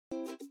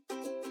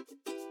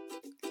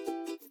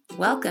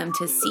Welcome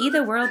to See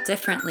the World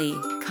Differently.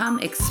 Come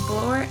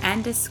explore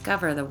and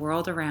discover the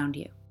world around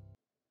you.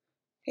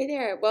 Hey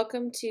there,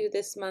 welcome to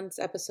this month's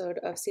episode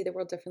of See the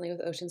World Differently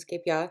with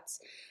Oceanscape Yachts.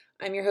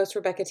 I'm your host,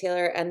 Rebecca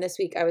Taylor, and this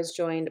week I was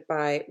joined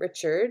by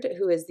Richard,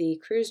 who is the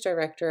cruise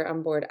director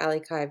on board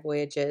Alikai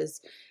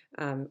Voyages,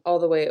 all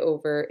the way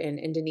over in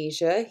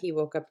Indonesia. He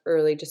woke up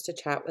early just to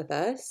chat with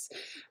us.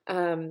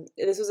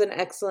 This was an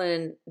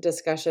excellent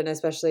discussion,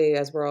 especially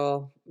as we're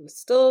all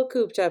still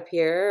cooped up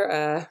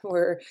here.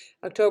 We're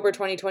October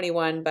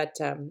 2021, but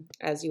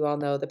as you all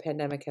know, the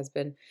pandemic has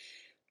been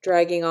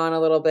dragging on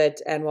a little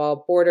bit, and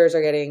while borders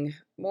are getting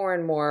more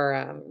and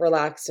more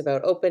relaxed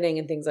about opening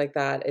and things like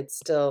that, it's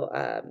still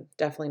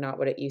definitely not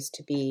what it used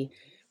to be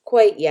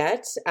quite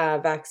yet.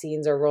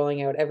 Vaccines are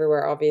rolling out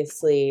everywhere,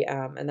 obviously,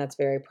 and that's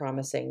very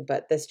promising.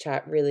 But this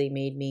chat really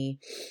made me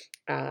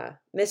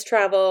miss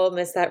travel,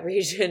 miss that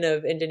region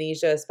of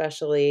Indonesia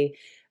especially,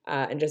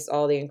 and just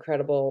all the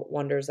incredible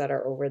wonders that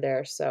are over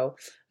there. So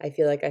I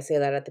feel like I say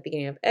that at the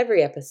beginning of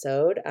every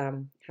episode,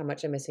 how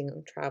much I'm missing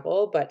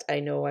travel, but I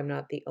know I'm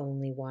not the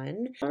only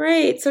one. All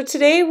right, so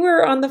today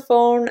we're on the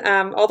phone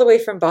all the way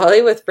from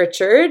Bali with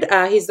Richard.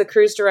 He's the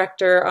cruise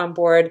director on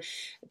board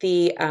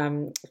the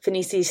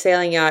Finisi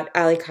sailing yacht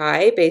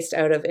Alikai, based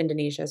out of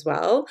Indonesia as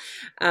well.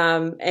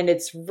 And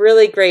it's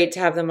really great to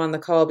have them on the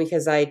call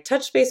because I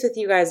touched base with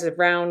you guys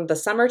around the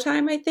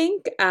summertime, I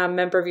think. A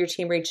member of your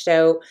team reached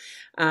out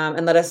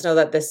and let us know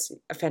that this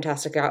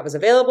fantastic yacht was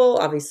available.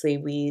 Obviously,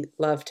 we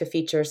love to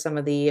feature some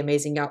of the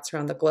amazing yachts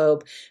around the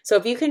globe. So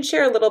if you can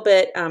share a little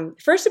bit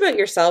first about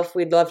yourself,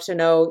 we'd love to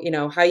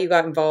know, how you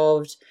got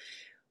involved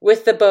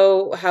with the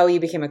boat, how you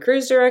became a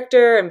cruise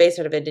director and based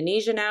out of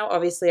Indonesia now.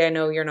 Obviously, I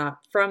know you're not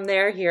from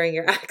there, hearing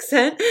your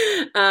accent.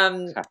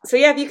 So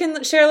yeah, if you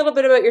can share a little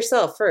bit about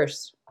yourself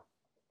first.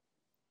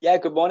 Yeah,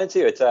 good morning to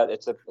you. It's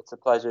a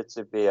pleasure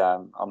to be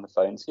on the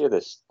phone to you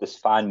this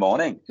fine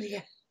morning.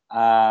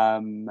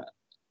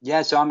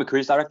 So I'm a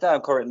cruise director.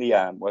 I'm currently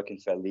working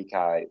for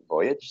Alikai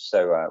Voyage.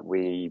 So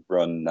we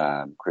run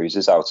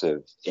cruises out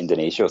of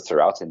Indonesia, or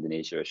throughout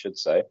Indonesia, I should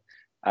say.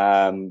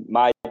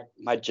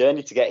 My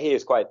journey to get here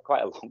is quite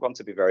a long one,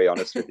 to be very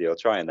honest with you. I'll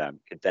try and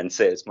condense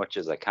it as much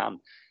as I can.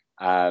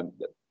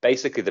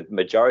 Basically, the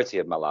majority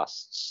of my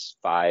last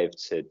 5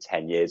 to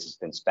 10 years has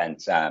been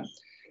spent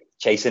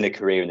chasing a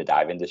career in the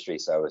dive industry.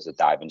 So I was a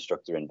dive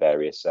instructor in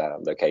various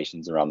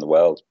locations around the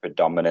world,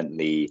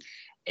 predominantly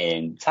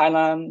in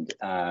Thailand,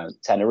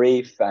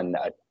 Tenerife, and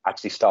I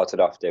actually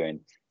started off doing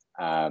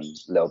a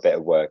little bit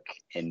of work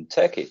in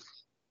Turkey.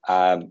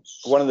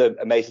 One of the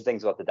amazing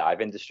things about the dive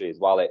industry is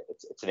while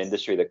it's an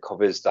industry that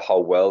covers the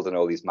whole world and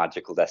all these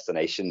magical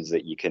destinations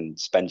that you can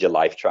spend your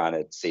life trying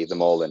to see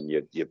them all and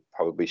you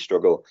probably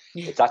struggle,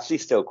 it's actually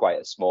still quite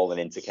a small and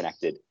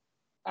interconnected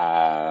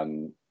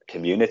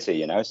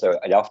community, so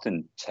it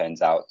often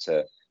turns out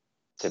to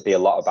be a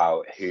lot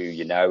about who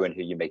you know and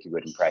who you make a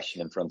good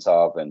impression in front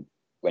of. And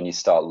when you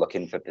start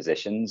looking for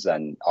positions,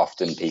 and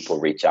often people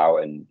reach out,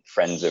 and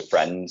friends of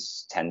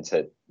friends tend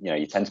to be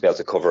able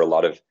to cover a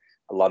lot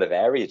of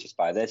area just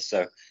by this.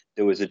 So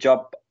there was a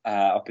job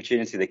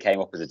opportunity that came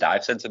up as a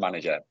dive center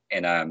manager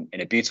in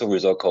a beautiful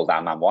resort called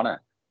Aman Wana.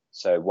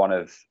 So one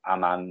of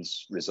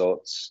Aman's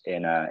resorts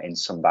in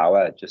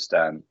Sumbawa, just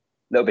a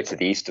little bit to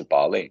the east of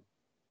Bali.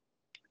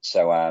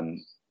 So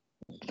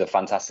the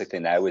fantastic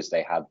thing there was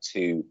they had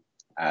 2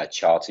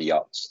 charter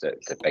yachts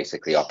that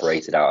basically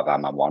operated out of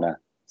Aman Wana.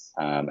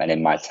 And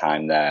in my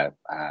time there,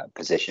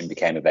 position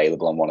became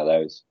available on one of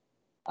those.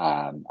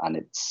 And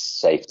it's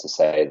safe to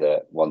say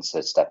that once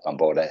I stepped on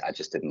board, I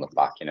just didn't look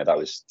back. That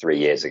was 3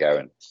 years ago.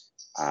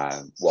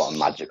 And what a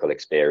magical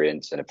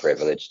experience and a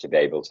privilege to be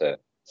able to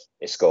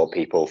escort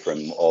people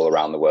from all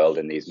around the world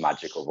in these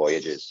magical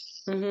voyages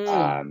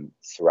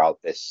throughout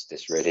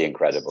this really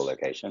incredible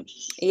location.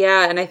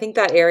 Yeah, and I think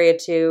that area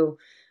too,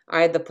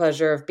 I had the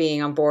pleasure of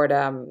being on board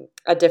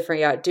a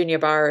different yacht, Dunia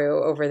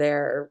Baru, over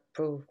there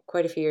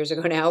quite a few years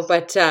ago now,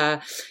 but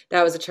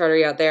that was a charter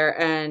yacht there,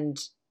 and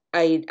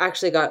I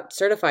actually got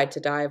certified to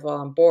dive while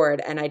on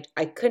board, and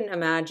I couldn't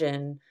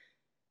imagine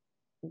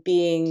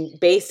being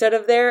based out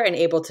of there and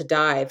able to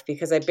dive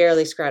because I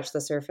barely scratched the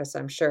surface,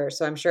 I'm sure.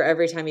 So I'm sure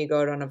every time you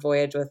go on a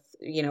voyage with,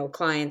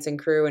 clients and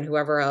crew and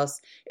whoever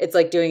else, it's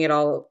like doing it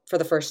all for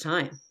the first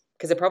time,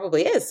 because it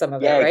probably is some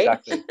of it, right?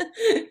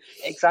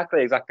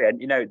 Exactly.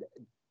 And,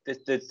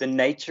 the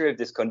nature of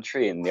this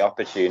country and the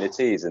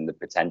opportunities and the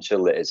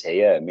potential that is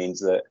here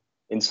means that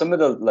in some of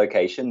the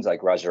locations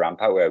like Raja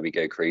Ampat, where we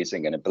go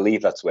cruising, and I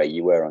believe that's where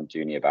you were on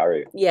Dunia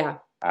Baru. Yeah.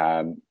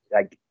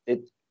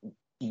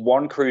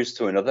 One cruise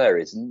to another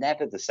is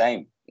never the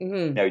same.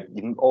 Mm-hmm.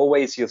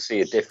 You'll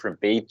see a different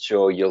beach,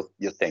 or you'll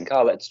think,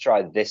 oh, let's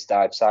try this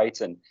dive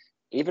site. And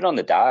even on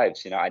the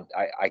dives,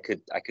 I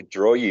could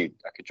draw you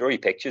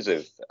pictures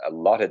of a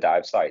lot of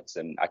dive sites,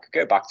 and I could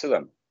go back to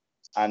them,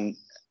 and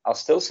I'll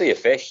still see a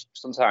fish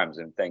sometimes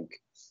and think,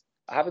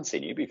 I haven't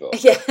seen you before.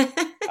 Yeah.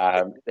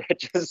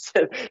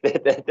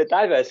 The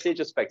diversity is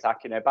just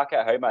spectacular. Back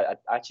at home, I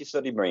actually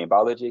studied marine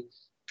biology.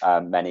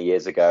 many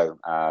years ago,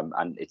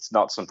 and it's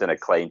not something I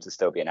claim to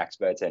still be an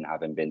expert in,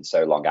 having been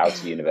so long out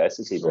of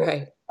university. But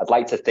Right. I'd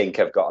like to think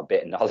I've got a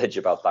bit of knowledge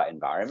about that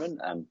environment,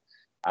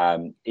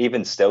 and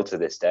even still to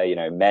this day,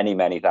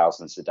 many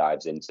thousands of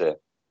dives into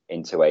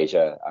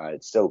Asia.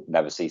 It still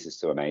never ceases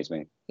to amaze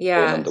me.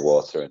 Yeah. Being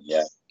underwater, and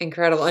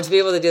incredible. And to be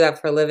able to do that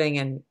for a living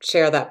and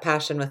share that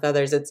passion with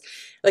others, it's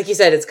like you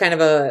said, it's kind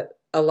of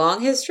a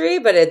long history,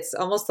 but it's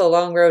almost a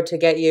long road to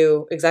get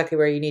you exactly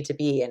where you need to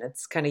be. And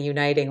it's kind of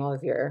uniting all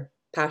of your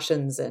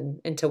passions and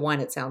into one,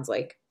 it sounds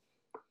like.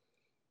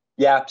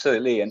 Yeah,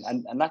 absolutely. And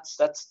that's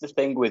the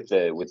thing with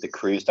the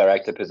cruise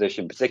director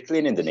position, particularly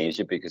in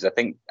Indonesia, because I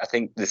think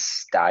the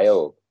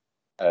style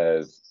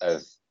of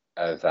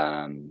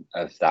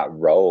that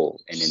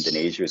role in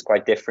Indonesia is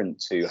quite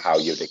different to how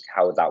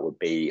that would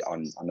be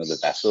on other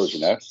vessels.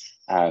 A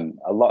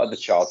lot of the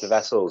charter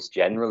vessels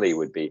generally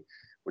would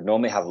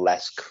normally have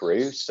less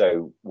crew.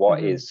 So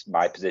what is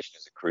my position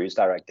as a cruise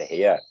director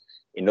here?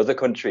 In other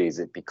countries,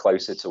 it'd be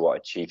closer to what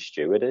a chief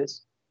steward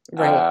is.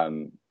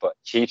 Right. But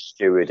chief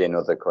steward in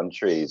other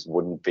countries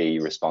wouldn't be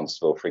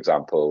responsible, for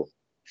example,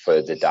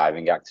 for the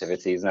diving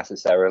activities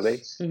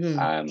necessarily.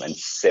 And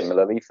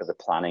similarly for the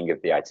planning of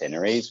the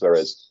itineraries.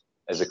 Whereas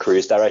as a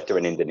cruise director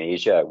in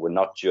Indonesia, we're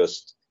not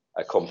just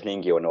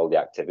accompanying you on all the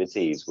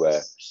activities,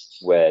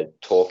 we're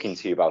talking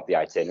to you about the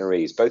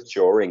itineraries, both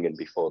during and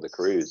before the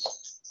cruise.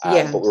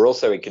 But we're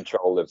also in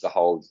control of the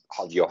whole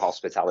of your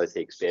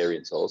hospitality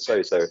experience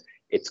also. So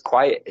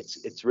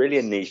it's really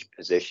a niche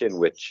position,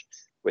 which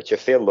I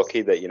feel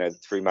lucky that,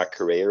 through my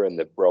career and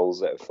the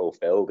roles that I've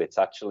fulfilled, it's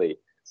actually,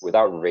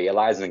 without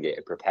realizing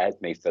it prepared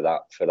me for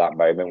that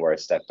moment where I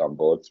stepped on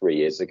board 3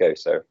 years ago.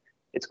 So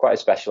it's quite a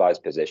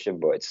specialized position,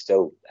 but it's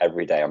still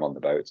every day I'm on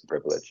the boat. It's a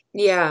privilege.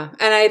 Yeah.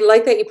 And I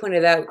like that you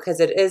pointed out, because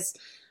it is,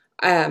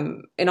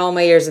 in all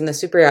my years in the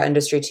super yacht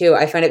industry too,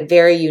 I find it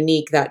very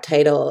unique, that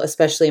title,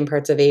 especially in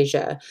parts of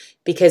Asia,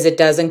 because it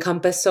does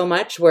encompass so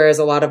much. Whereas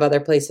a lot of other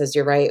places,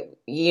 you're right,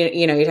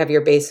 you'd have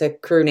your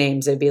basic crew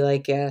names. It'd be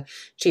like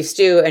chief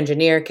stew,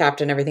 engineer,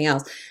 captain, everything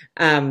else.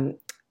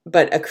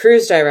 But a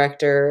cruise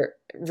director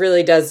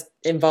really does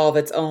involve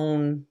its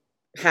own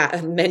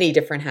many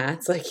different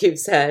hats, like you've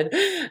said.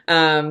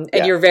 And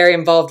you're very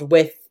involved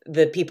with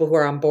the people who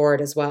are on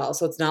board as well.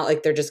 So it's not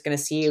like they're just going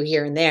to see you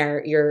here and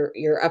there.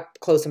 You're up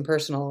close and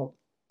personal,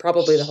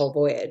 probably the whole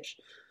voyage.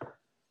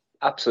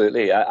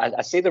 Absolutely.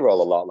 I see the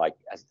role a lot like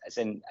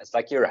as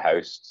like you're a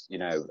host,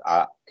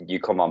 you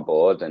come on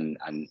board and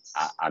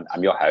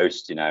I'm your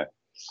host,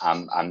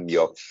 I'm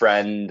your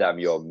friend, I'm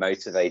your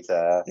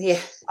motivator. Yeah.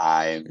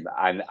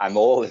 I'm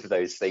all of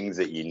those things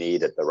that you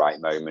need at the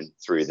right moment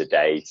through the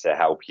day to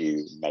help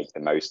you make the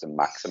most and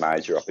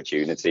maximize your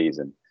opportunities.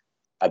 And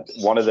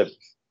one of the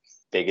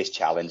biggest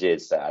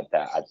challenges that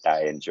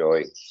I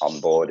enjoy on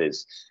board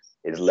is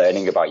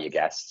learning about your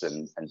guests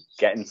and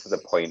getting to the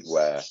point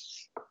where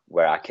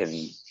I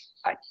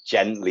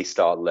gently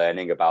start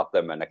learning about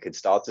them, and I can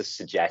start to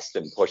suggest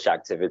and push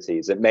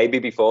activities that maybe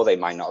before they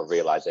might not have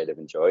realized they'd have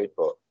enjoyed.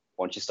 But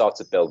once you start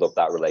to build up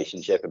that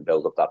relationship and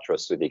build up that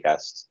trust with your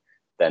guests,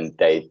 then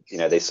they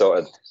sort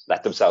of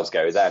let themselves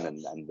go then,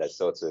 and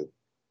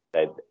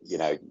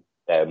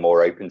they're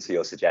more open to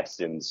your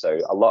suggestions. So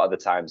a lot of the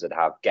times I'd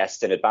have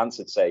guests in advance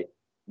that say,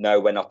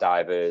 no, we're not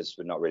divers,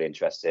 we're not really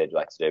interested, we'd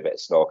like to do a bit of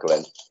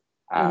snorkeling.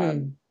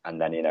 And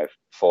then,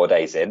 4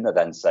 days in, they're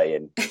then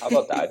saying, how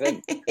about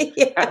diving?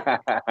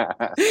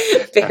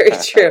 Very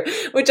true.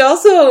 Which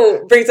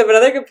also brings up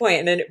another good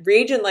point. In a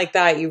region like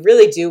that, you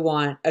really do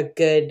want a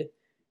good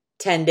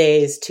 10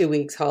 days, 2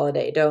 weeks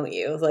holiday, don't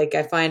you? Like,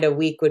 I find a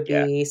week would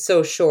be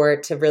so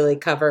short to really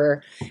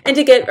cover and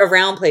to get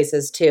around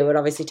places too. It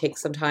obviously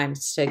takes some time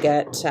to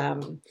get,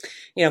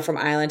 from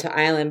island to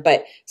island.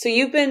 But so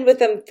you've been with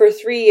them for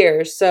 3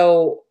 years.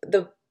 So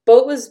the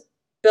boat was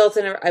built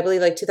in, I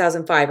believe, like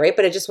 2005, right?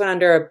 But it just went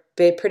under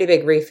a pretty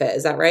big refit.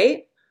 Is that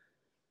right?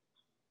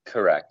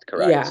 Correct.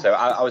 Yeah. So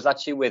I was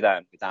actually with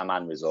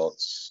Aman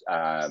Resorts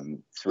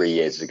 3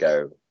 years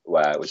ago,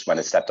 which when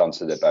I stepped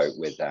onto the boat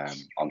with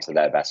onto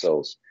their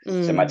vessels.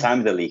 So my time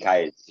with the Lee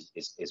Kai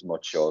is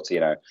much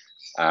shorter.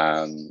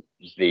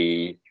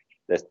 The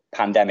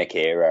pandemic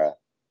era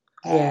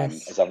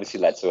has obviously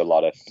led to a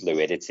lot of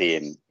fluidity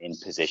in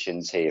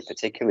positions here,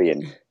 particularly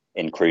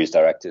in cruise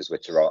directors,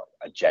 which are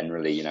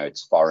generally,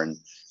 it's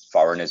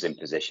foreigners in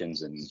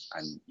positions,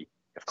 and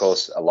of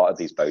course a lot of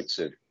these boats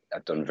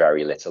have done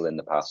very little in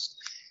the past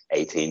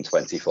 18,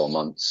 24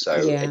 months. So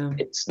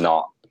it's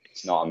not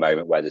a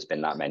moment where there's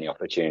been that many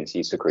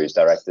opportunities for cruise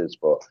directors.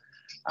 But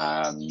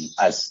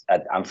as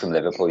I'm from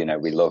Liverpool,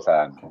 we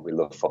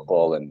love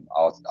football, and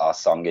our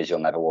song is "You'll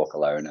Never Walk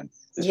Alone," and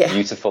there's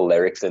beautiful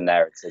lyrics in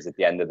there. It says, "At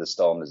the end of the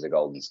storm, there's a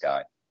golden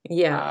sky."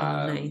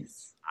 Yeah,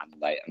 nice.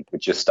 And we're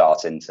just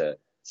starting to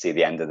see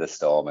the end of the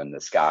storm, and the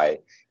sky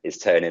is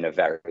turning a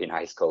very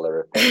nice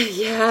color.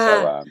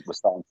 So we're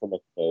starting to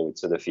look forward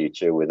to the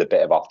future with a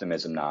bit of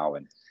optimism now.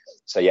 And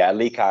so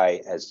Lee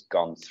Kai has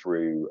gone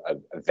through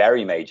a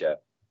very major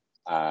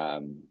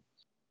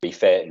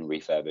refit and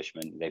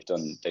refurbishment.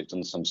 They've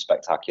done some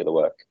spectacular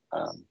work.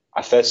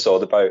 I first saw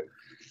the boat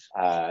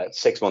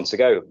 6 months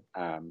ago.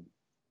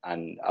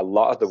 And a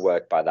lot of the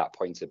work by that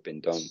point had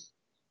been done.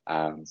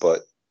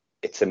 But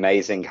it's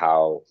amazing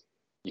how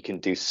you can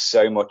do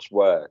so much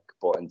work,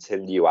 but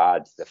until you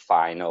add the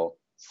final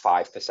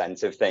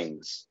 5% of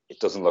things, it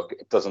doesn't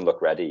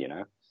look ready, you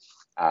know.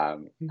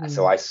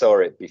 So I saw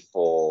it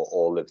before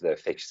all of the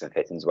fixtures and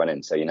fittings went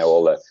in. So, you know,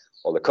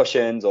 all the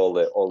cushions, all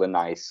the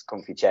nice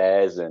comfy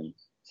chairs, and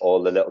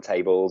all the little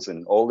tables,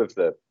 and all of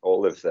the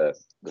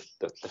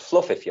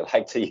fluff, if you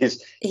like to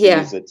use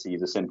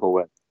a simple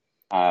word.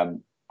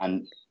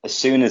 And as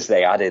soon as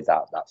they added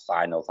that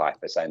final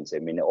 5%, I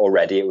mean,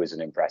 already it was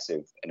an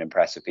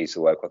impressive piece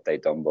of work what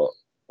they'd done. But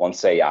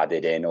once they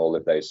added in all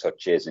of those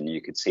touches, and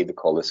you could see the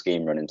color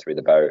scheme running through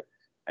the boat,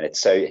 and it's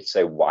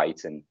so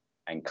white and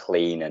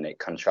clean, and it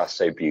contrasts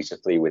so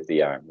beautifully with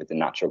the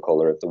natural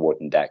color of the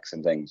wooden decks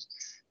and things.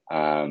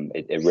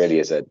 It really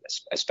is a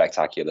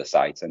spectacular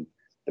sight, and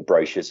the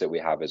brochures that we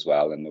have as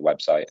well, and the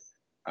website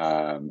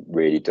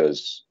really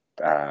does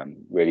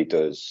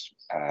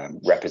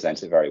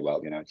represent it very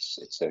well. You know,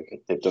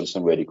 they've done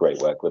some really great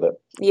work with it.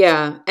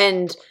 Yeah,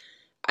 and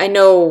I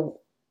know,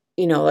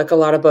 you know, like a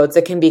lot of boats,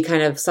 it can be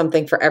kind of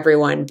something for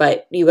everyone,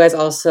 but you guys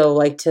also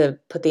like to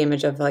put the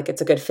image of like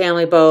it's a good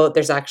family boat.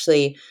 There's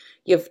actually,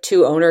 you have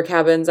 2 owner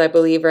cabins, I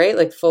believe, right?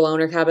 Like full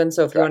owner cabins.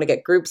 So if you want to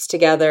get groups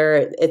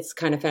together, it's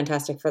kind of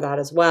fantastic for that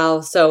as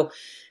well. So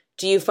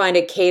do you find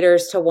it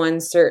caters to one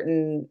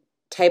certain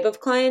type of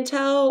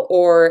clientele,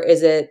 or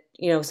is it,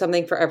 you know,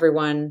 something for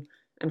everyone?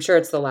 I'm sure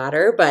it's the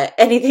latter, but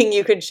anything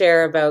you could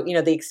share about, you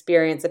know, the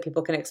experience that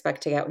people can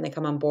expect to get when they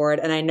come on board.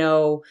 And I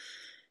know,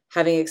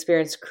 having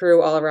experienced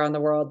crew all around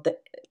the world, the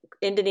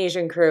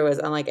Indonesian crew is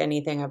unlike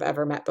anything I've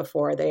ever met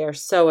before. They are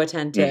so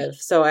attentive.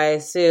 So I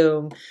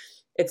assume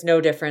it's no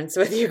difference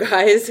with you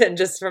guys, and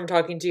just from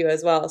talking to you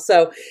as well.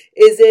 So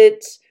is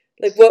it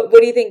like, what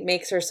do you think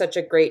makes her such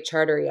a great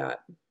charter yacht?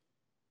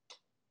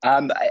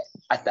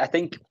 I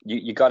think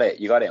you got it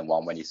in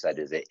one when you said,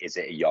 is it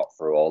a yacht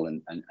for all,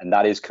 and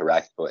that is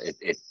correct, but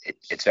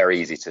it's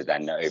very easy to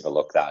then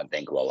overlook that and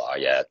think, well, oh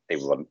yeah, they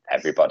want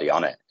everybody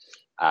on it.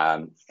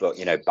 But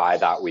you know, by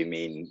that we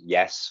mean,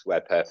 yes,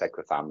 we're perfect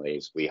for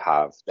families. We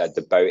have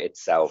the boat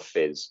itself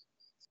is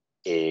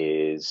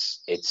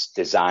it's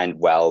designed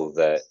well,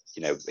 that,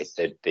 you know,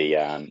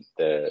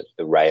 the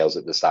rails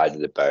at the side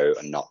of the boat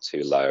are not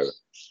too low.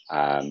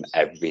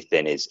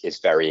 Everything is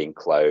very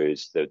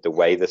enclosed. The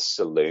way the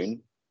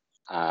saloon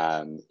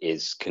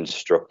is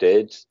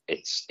constructed,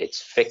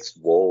 it's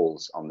fixed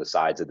walls on the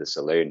sides of the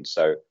saloon,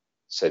 so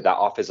that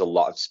offers a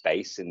lot of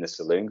space in the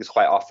saloon, because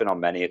quite often on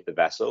many of the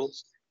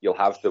vessels you'll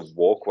have the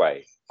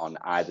walkway on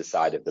either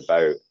side of the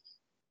boat,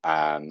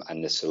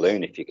 and the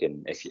saloon, if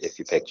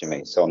you picture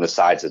me. So on the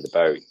sides of the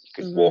boat, you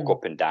could walk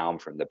up and down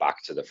from the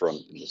back to the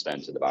front and the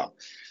stern to the bow,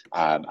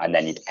 and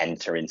then you'd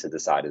enter into the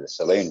side of the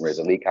saloon. Whereas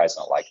a Lee Kai is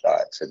not like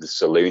that. So the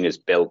saloon is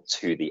built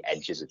to the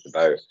edges of the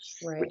boat,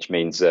 right, which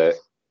means that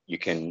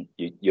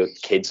your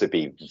kids would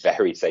be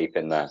very safe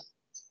in there,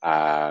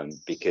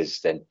 because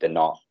they're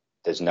not.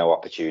 There's no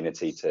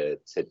opportunity to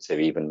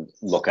even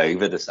look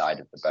over the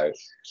side of the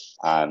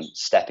boat.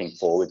 Stepping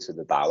forward to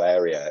the bow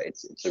area,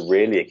 it's a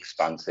really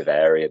expansive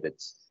area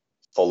that's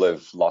full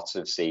of lots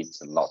of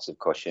seats and lots of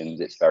cushions.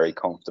 It's very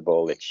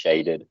comfortable. It's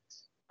shaded,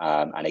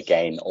 and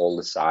again, all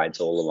the sides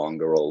all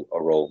along are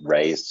all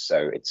raised.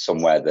 So it's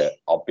somewhere that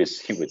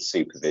obviously with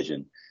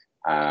supervision,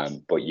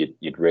 but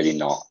you'd really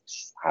not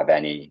have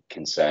any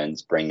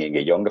concerns bringing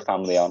a younger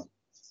family on,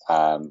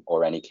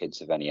 or any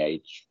kids of any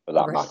age for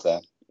that matter.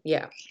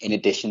 Yeah. In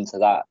addition to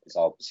that, there's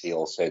obviously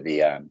also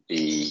the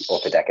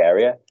upper deck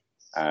area,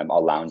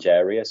 our lounge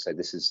area. So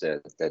this is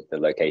the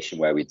location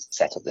where we'd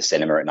set up the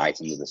cinema at night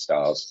under the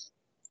stars,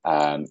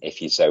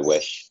 if you so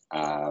wish.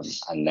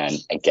 And then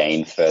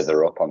again,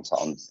 further up on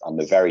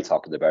the very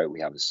top of the boat,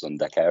 we have a sun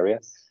deck area.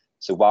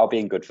 So while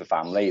being good for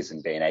families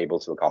and being able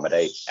to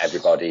accommodate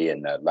everybody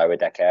in the lower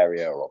deck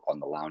area or up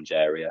on the lounge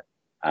area,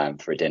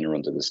 for a dinner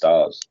under the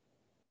stars,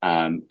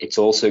 it's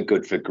also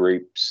good for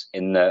groups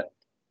in that,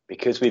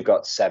 because we've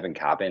got 7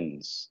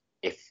 cabins,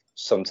 if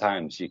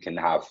sometimes you can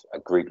have a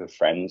group of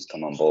friends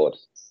come on board,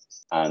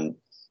 and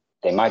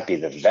they might be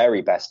the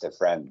very best of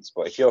friends,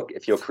 but if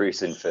you're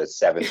cruising for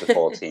 7 to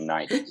 14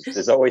 nights,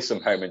 there's always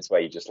some moments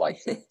where you just like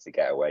to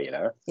get away, you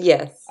know?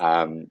 Yes.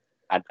 And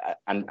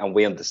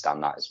we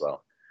understand that as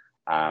well.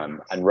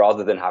 And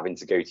rather than having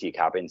to go to your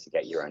cabin to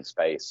get your own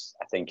space,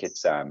 I think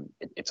it's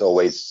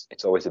always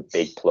a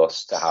big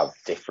plus to have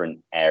different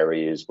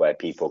areas where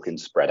people can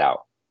spread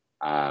out,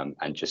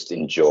 and just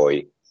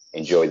enjoy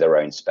their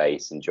own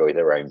space, enjoy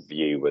their own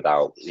view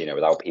without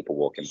people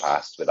walking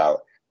past,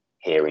 without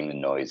hearing the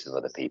noise of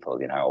other people,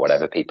 you know, or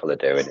whatever people are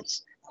doing.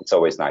 It's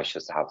always nice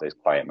just to have those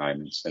quiet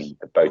moments, and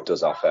the boat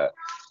does offer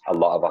a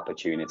lot of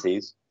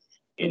opportunities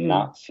in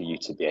that for you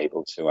to be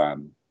able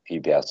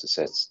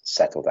to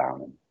settle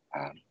down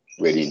and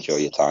really enjoy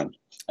your time.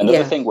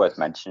 Another thing worth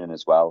mentioning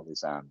as well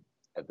is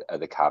at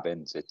the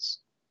cabins,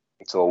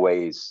 it's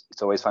always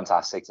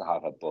fantastic to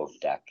have above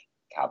deck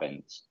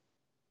cabins,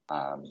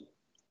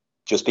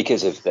 just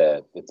because of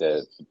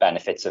the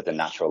benefits of the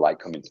natural light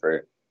coming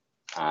through.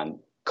 And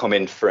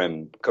coming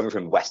from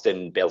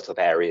Western built up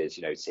areas,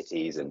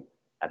 cities and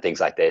things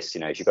like this,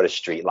 if you've got a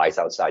street light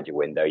outside your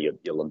window,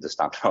 you'll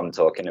understand what I'm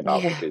talking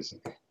about, because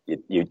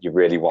you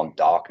really want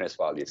darkness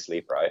while you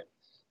sleep, right?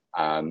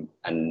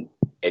 And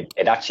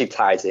it actually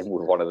ties in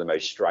with one of the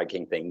most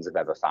striking things I've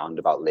ever found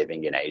about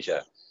living in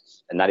Asia.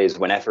 And that is,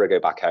 whenever I go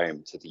back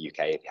home to the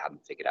UK, if you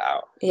hadn't figured it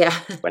out,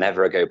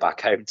 whenever I go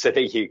back home to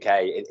the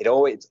UK, it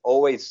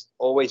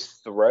always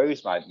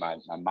throws my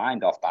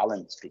mind off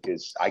balance,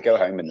 because I go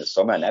home in the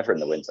summer, never in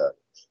the winter.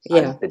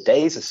 And the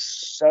days are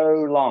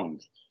so long,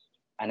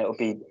 and it'll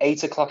be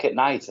 8 o'clock at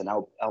night, and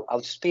I'll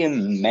just be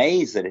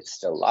amazed that it's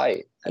still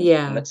light.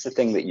 And that's the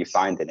thing that you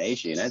find in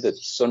Asia, the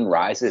sun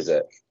rises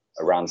at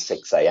around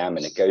 6 a.m.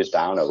 and it goes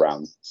down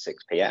around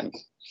 6 p.m.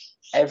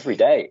 every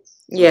day.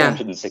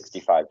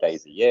 365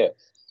 days a year.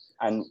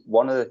 And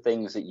one of the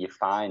things that you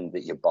find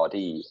that your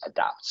body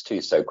adapts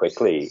to so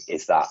quickly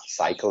is that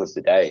cycle of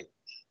the day,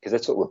 because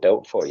that's what we're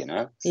built for,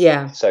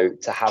 So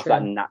to have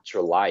that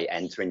natural light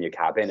entering your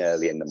cabin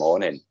early in the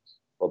morning,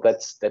 well,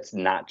 that's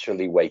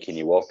naturally waking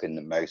you up in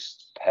the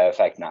most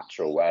perfect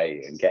natural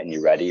way and getting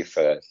you ready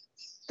for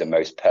the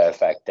most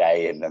perfect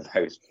day in the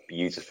most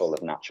beautiful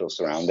of natural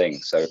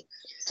surroundings. So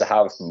to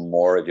have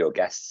more of your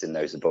guests in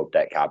those above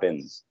deck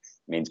cabins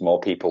means more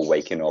people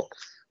waking up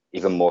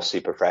even more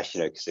super fresh,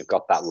 because they've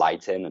got that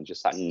light in and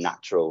just that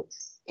natural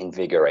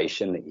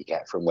invigoration that you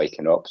get from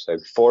waking up. So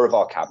 4 of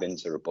our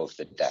cabins are above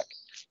the deck.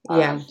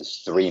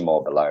 There's 3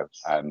 more below,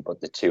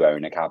 but the 2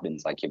 owner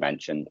cabins, like you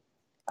mentioned,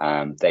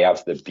 they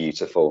have the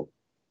beautiful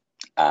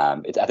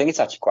I think it's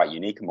actually quite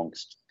unique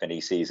amongst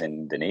Veneces in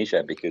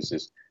Indonesia, because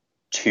there's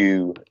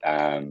 2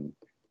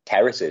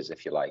 terraces,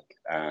 if you like,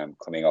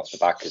 coming off the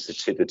back, because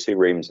the two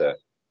rooms are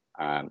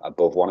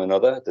above one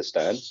another at the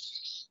stern.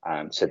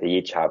 So they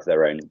each have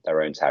their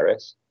own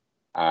terrace.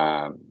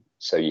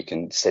 So you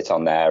can sit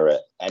on there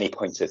at any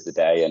point of the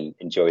day and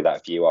enjoy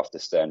that view off the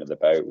stern of the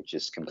boat, which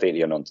is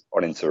completely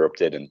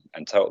uninterrupted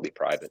and totally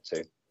private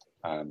too,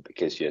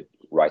 because you're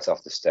right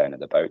off the stern of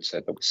the boat.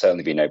 So there will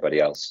certainly be nobody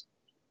else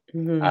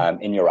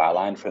in your eye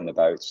line from the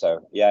boat.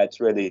 So yeah, it's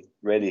really,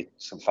 really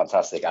some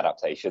fantastic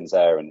adaptations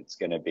there, and it's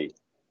going to be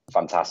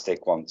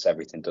fantastic once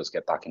everything does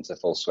get back into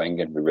full swing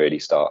and we really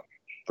start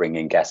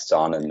bringing guests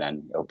on, and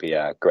then it'll be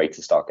great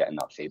to start getting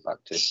that feedback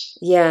too.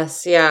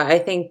 Yes. Yeah.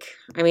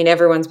 I mean,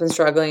 everyone's been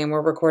struggling, and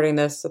we're recording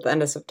this at the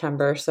end of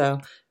September. So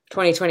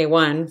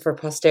 2021 for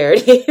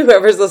posterity,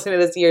 whoever's listening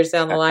to this years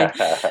down the line.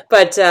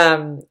 But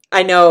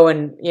I know,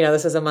 and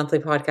this is a monthly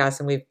podcast,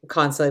 and we've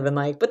constantly been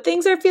like, but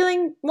things are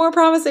feeling more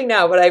promising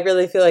now. But I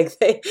really feel like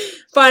they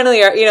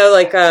finally are,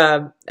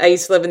 I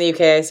used to live in the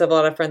UK. I still have a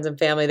lot of friends and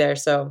family there.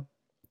 So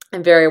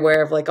I'm very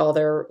aware of like all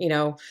their,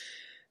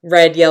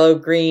 red, yellow,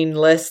 green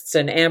lists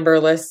and amber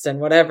lists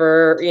and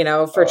whatever,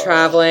 for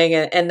traveling.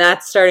 And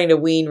that's starting to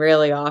wean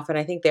really off. And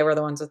I think they were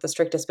the ones with the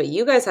strictest, but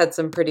you guys had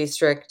some pretty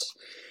strict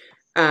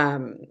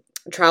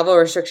travel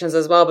restrictions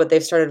as well, but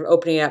they've started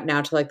opening up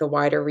now to like the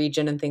wider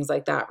region and things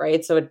like that,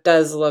 right? So it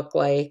does look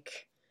like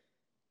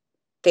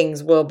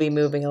things will be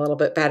moving a little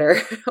bit better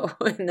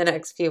in the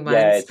next few months.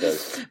 Yeah, it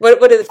does.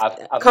 What is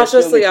I've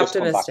cautiously just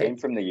come optimistic? back in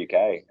from the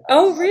UK.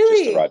 Oh,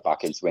 really? I just arrived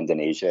back into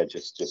Indonesia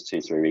just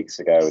 2-3 weeks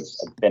ago.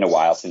 It's been a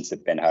while since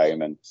I've been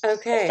home, and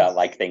it felt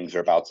like things were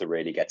about to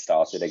really get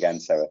started again.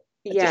 So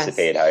I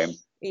disappeared home.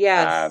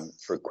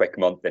 For a quick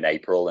month in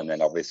April, and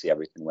then obviously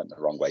everything went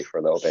the wrong way for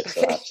a little bit,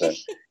 so I had to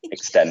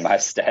extend my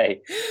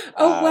stay.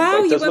 Oh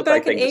wow, you went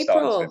back in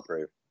April,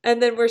 and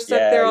then we're stuck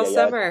there all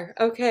summer.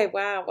 Okay,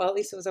 wow. Well, at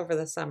least it was over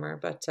the summer,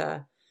 but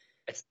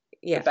it's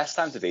the best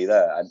time to be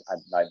there. And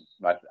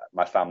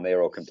my family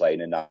are all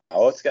complaining now.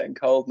 Oh, it's getting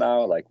cold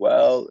now. Like,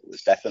 well, it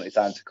was definitely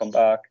time to come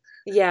back.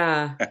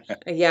 Yeah,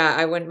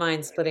 I wouldn't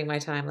mind splitting my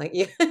time like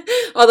you.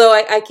 Although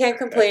I can't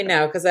complain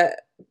now, because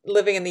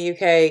living in the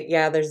UK,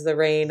 there's the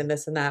rain and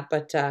this and that,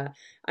 but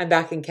I'm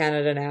back in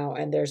Canada now,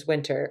 and there's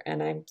winter,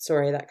 and I'm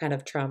sorry, that kind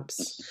of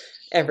trumps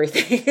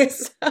everything.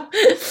 So,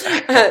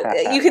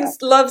 you can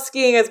love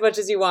skiing as much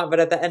as you want, but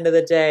at the end of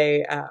the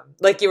day,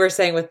 like you were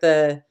saying with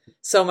the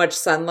so much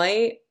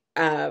sunlight,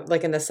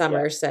 like in the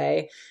summer,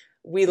 say,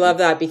 we love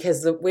that,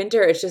 because the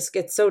winter, it just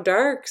gets so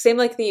dark. Same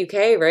like the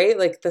UK, right?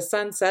 Like the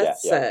sun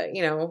sets,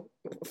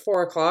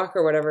 4 o'clock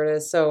or whatever it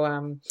is.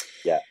 So,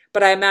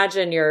 but I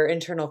imagine your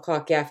internal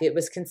clock, if it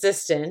was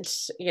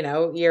consistent,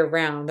 year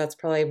round, that's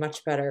probably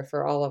much better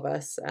for all of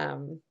us.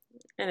 And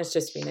it's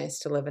just be nice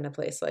to live in a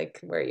place like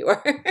where you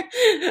are.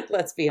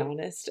 Let's be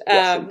honest.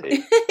 Yes,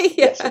 indeed.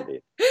 Yes,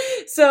 indeed.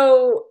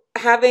 So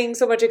having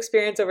so much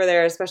experience over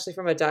there, especially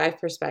from a dive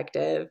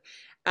perspective,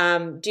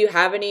 do you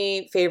have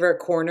any favorite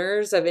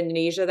corners of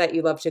Indonesia that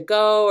you love to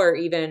go, or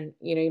even,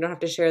 you don't have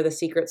to share the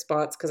secret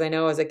spots, because I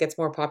know as it gets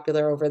more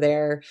popular over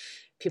there,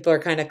 people are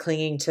kind of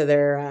clinging to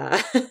their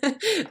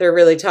their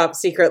really top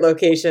secret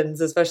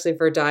locations, especially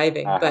for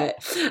diving. But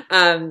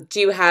do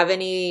you have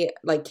any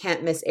like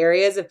can't miss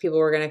areas if people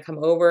were going to come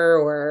over,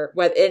 or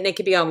what? And it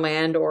could be on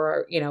land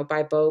or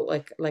by boat,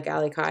 like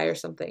Ali Kai or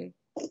something.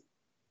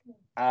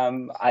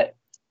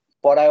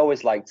 What I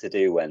always like to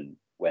do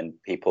when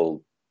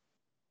people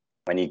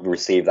when you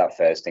receive that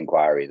first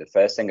inquiry, the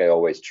first thing I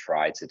always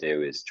try to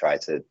do is try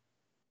to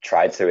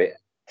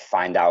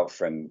find out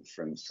from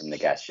the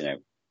guests,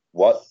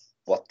 what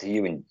do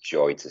you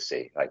enjoy to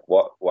see? Like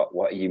what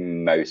are you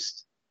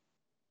most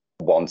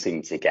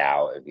wanting to get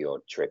out of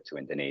your trip to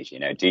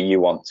Indonesia? Do you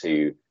want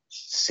to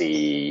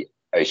see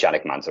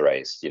oceanic manta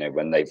rays?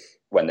 When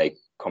they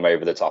come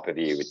over the top of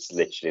you, it's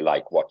literally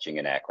like watching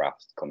an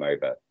aircraft come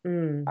over.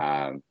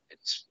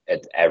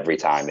 Every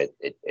time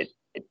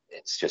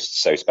it's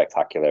just so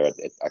spectacular.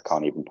 I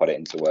can't even put it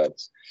into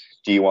words.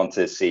 Do you want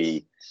to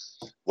see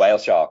whale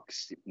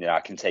sharks? I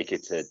can take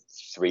it to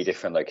 3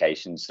 different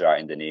locations throughout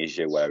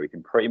Indonesia where we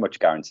can pretty much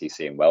guarantee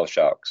seeing whale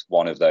sharks.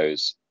 One of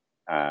those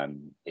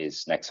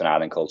is next to an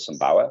island called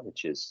Sumbawa,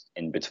 which is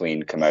in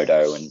between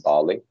Komodo and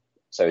Bali.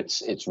 So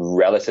it's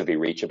relatively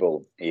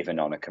reachable even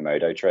on a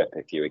Komodo trip.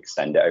 If you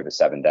extend it over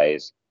 7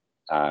 days,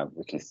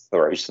 we can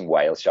throw some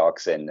whale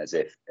sharks in as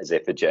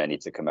if a journey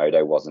to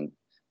Komodo wasn't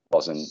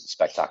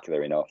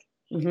spectacular enough.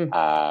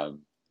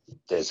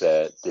 There's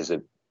a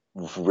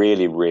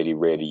really, really,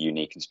 really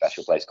unique and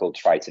special place called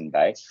Triton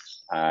Bay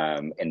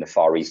in the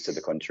far east of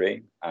the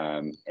country,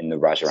 in the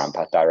Raja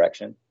Ampat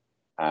direction.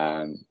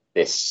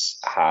 This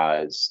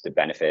has the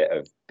benefit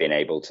of being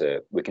able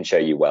to, we can show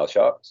you whale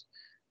sharks.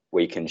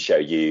 We can show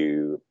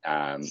you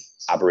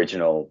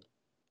Aboriginal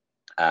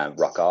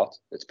rock art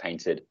that's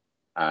painted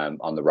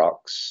on the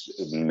rocks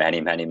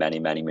many, many, many,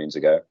 many moons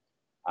ago.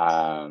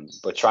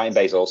 But Triton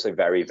Bay is also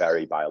very,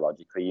 very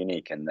biologically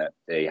unique in that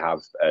they have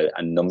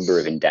a number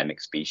of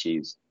endemic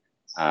species.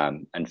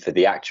 And for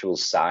the actual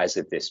size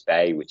of this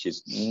bay, which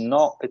is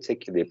not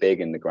particularly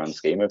big in the grand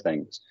scheme of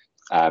things,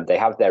 they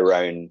have their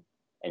own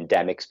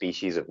endemic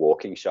species of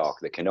walking shark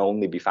that can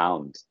only be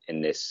found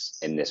in this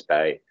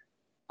bay.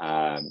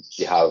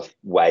 You have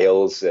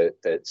whales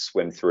that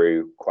swim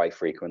through quite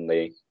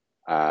frequently.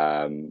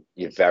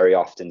 You very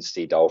often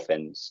see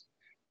dolphins.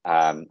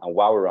 And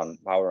while we're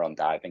on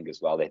diving as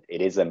well, it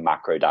is a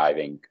macro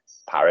diving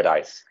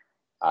paradise,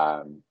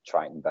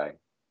 Triton Bay.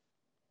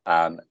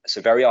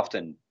 So very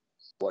often,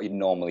 what you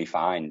normally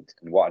find,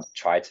 and what I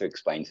try to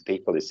explain to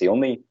people, is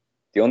the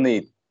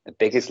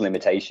biggest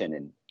limitation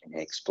in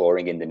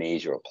exploring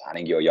Indonesia or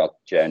planning your yacht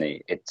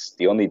journey. It's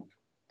the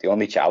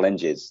only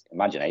challenge is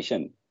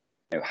imagination.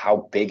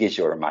 How big is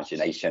your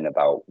imagination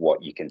about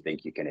what you can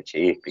think you can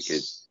achieve?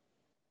 Because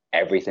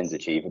everything's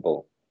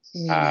achievable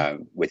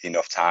with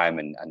enough time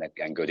and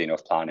good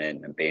enough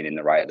planning and being in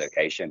the right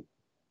location.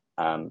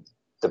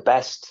 The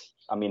best,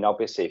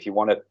 obviously,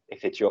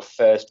 if it's your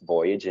first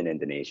voyage in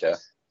Indonesia,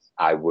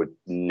 I would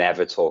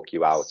never talk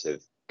you out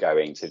of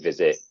going to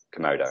visit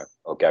Komodo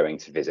or going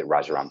to visit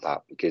Raja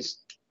Ampat, because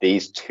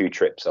these 2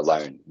 trips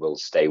alone will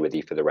stay with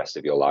you for the rest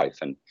of your life.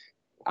 And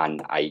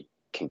I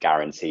can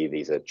guarantee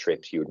these are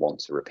trips you would want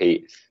to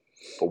repeat.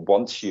 But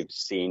once you've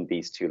seen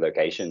these 2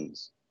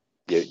 locations,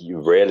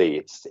 you really,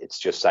 it's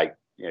just like,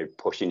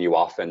 pushing you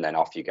off, and then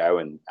off you go.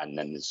 And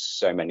then there's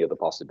so many other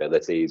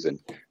possibilities. And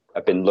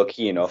I've been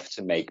lucky enough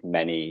to make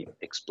many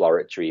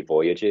exploratory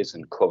voyages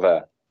and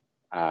cover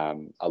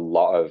a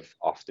lot of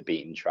off the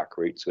beaten track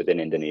routes within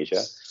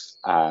Indonesia.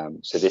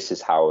 So this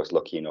is how I was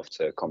lucky enough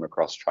to come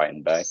across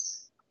Triton Bay.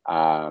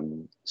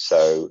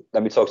 So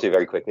let me talk to you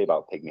very quickly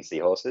about pygmy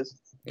seahorses.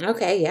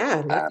 Okay, yeah,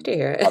 I'd love to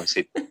hear it.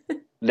 Obviously,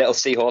 little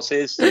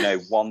seahorses,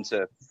 1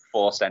 to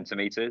 4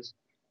 centimeters,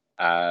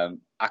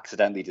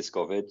 accidentally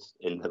discovered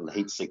in the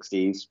late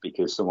 60s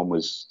because someone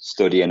was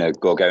studying a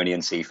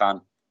Gorgonian sea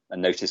fan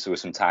and noticed there were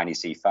some tiny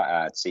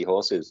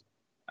seahorses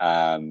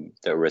that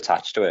were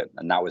attached to it,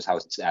 and that was how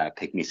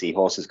pygmy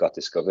seahorses got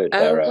discovered.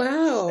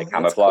 Wow! Their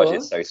camouflage cool.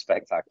 is so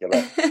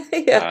spectacular.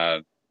 Yeah.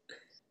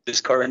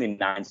 There's currently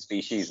 9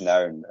 species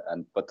known,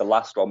 but the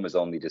last one was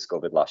only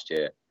discovered last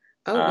year.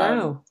 Oh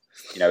wow!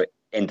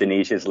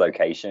 Indonesia's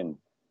location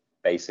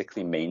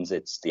basically means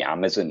it's the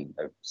Amazon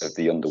of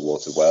the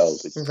underwater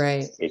world.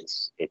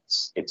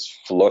 It's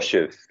flush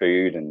of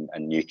food and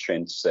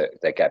nutrients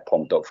that get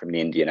pumped up from the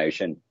Indian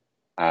Ocean.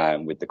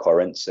 With the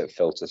currents that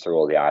filter through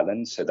all the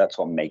islands. So that's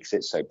what makes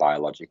it so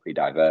biologically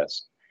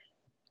diverse.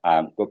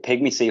 But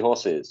pygmy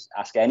seahorses,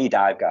 ask any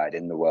dive guide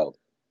in the world,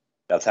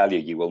 they'll tell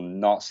you will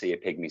not see a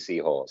pygmy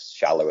seahorse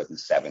shallower than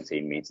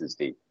 17 meters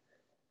deep.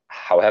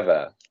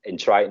 However, in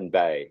Triton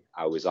Bay,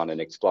 I was on an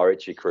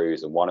exploratory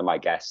cruise, and one of my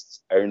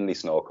guests only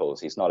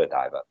snorkels. He's not a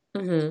diver.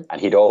 Mm-hmm.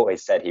 And he'd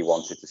always said he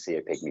wanted to see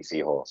a pygmy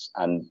seahorse.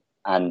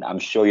 And I'm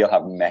sure you'll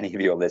have many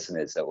of your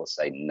listeners that will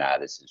say, nah,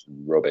 this is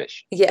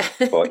rubbish. Yeah.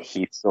 But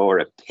he saw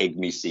a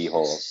pygmy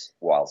seahorse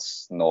while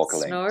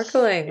snorkeling.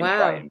 Wow.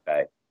 Triton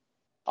Bay.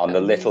 On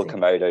the Little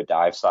Komodo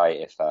dive site,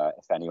 if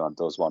anyone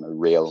does want a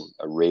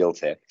real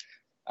tip,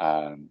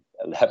 a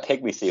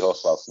pygmy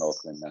seahorse while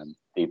snorkeling,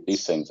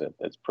 these things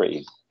it's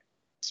pretty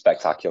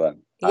spectacular.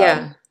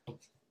 Yeah.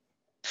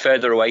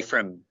 Further away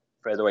from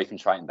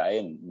Triton Bay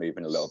and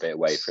moving a little bit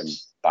away from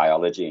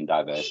biology and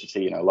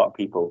diversity, a lot of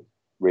people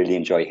really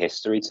enjoy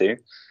history too.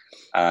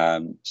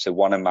 So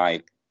one of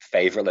my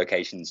favorite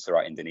locations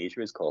throughout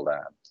Indonesia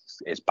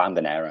is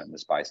Banda Neira and the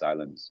Spice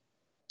Islands.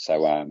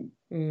 So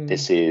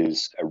this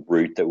is a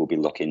route that we'll be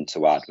looking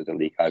to add with the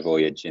Likai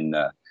voyage in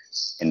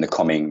the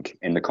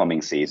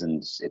coming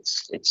seasons.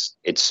 It's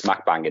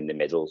smack bang in the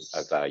middle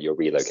of your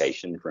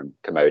relocation from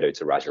Komodo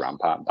to Raja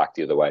Ampat and back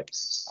the other way.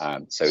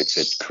 So it's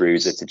a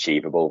cruise that's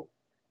achievable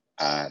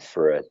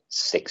for a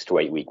 6 to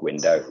 8 week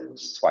window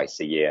twice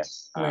a year,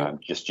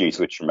 just due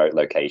to its remote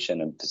location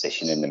and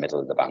position in the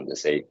middle of the Banda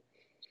Sea.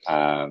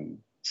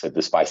 So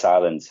the Spice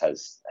Islands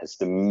has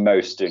the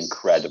most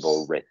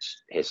incredible, rich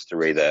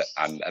history that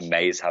I'm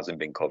amazed hasn't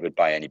been covered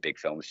by any big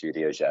film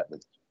studios yet.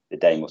 The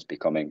day must be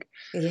coming.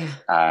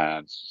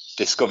 Yeah.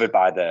 Discovered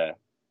by the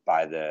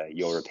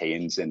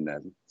Europeans in the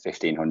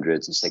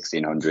 1500s and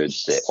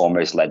 1600s, it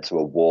almost led to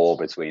a war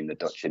between the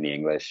Dutch and the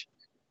English.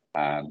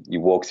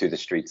 You walk through the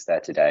streets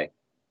there today,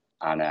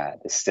 and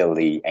there's still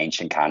the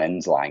ancient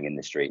cannons lying in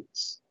the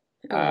streets.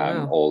 Oh,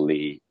 wow.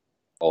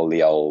 All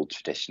the old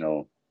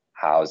traditional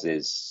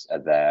houses are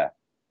there.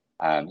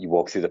 You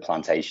walk through the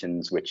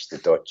plantations, which the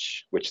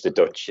Dutch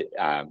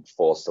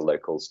forced the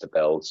locals to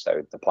build.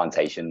 So the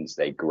plantations,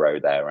 they grow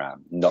their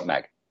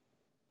nutmeg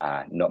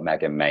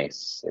and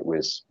mace. It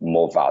was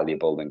more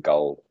valuable than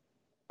gold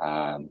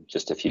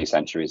just a few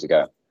centuries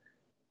ago.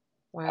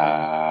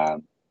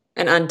 Wow.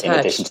 And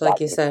untouched, like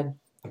you said.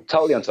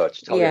 Totally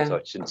untouched.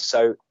 And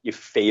so you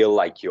feel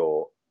like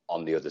you're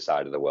on the other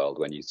side of the world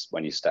when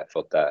you step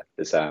foot there.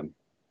 There's a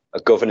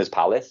governor's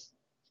palace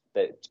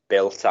that's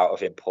built out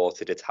of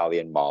imported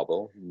Italian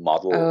marble,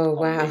 modeled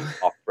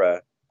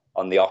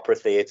on the opera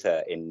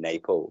theatre in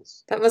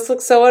Naples. That must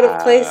look so out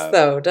of place,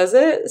 though, does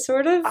it?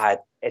 Sort of.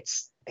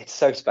 It's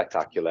so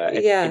spectacular.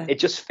 It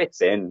just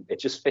fits in. It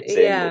just fits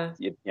in.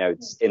 With,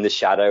 it's in the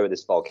shadow of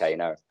this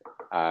volcano,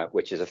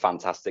 which is a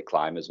fantastic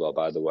climb as well,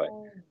 by the way.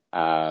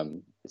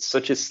 It's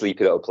such a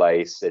sleepy little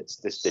place.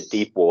 The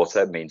deep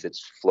water means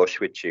it's flush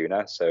with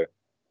tuna, so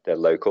the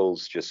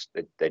locals just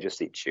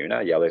eat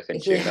tuna,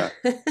 yellowfin tuna.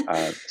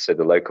 So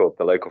the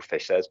local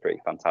fish there is pretty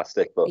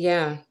fantastic. But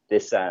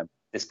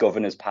this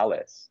governor's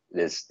palace,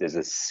 there's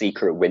a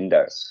secret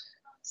window,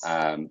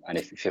 and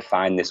if you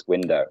find this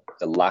window,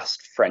 the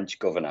last French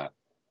governor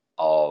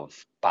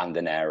of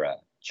Bandanera,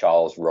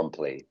 Charles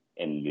Rumpley,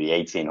 in the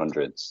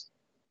 1800s,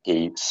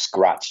 he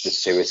scratched a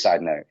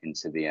suicide note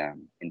into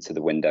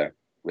the window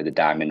with a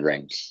diamond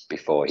ring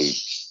before he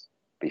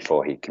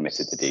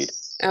committed the deed.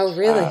 Oh,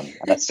 really?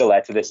 And that's still there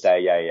to this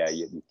day. Yeah.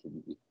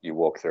 You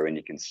walk through and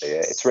you can see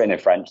it. It's written in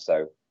French,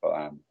 so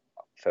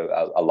for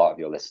a lot of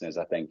your listeners,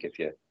 I think if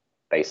you're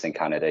based in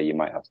Canada, you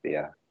might have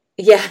the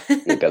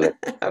ability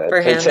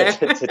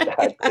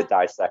to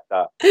dissect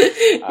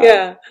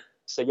that.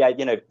 So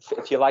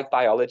if you like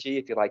biology,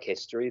 if you like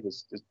history,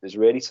 there's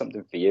really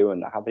something for you.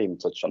 And I haven't even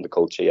touched on the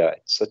culture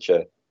yet. It's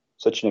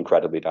such an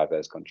incredibly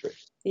diverse country.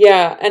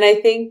 Yeah, and I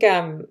think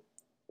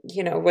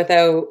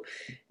without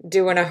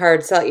doing a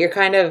hard sell, you're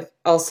kind of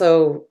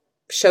also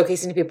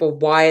showcasing to people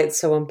why it's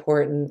so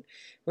important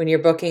when you're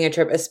booking a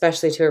trip,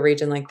 especially to a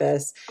region like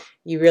this.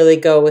 You really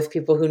go with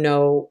people who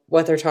know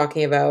what they're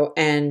talking about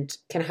and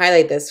can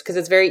highlight this, because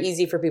it's very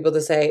easy for people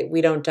to say, we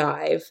don't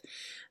dive.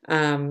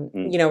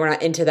 We're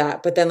not into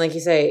that. But then, like you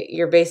say,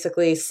 you're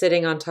basically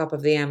sitting on top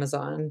of the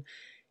Amazon.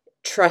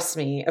 Trust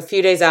me, a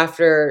few days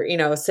after,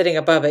 sitting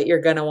above it, you're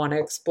going to want to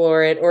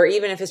explore it, or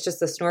even if it's just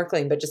the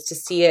snorkeling, but just to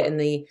see it in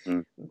the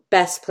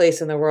best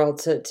place in the world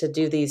to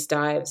do these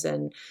dives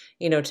and,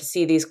 to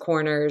see these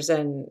corners.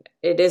 And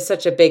it is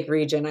such a big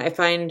region. I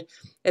find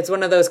it's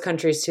one of those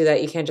countries too,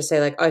 that you can't just say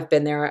like, oh, I've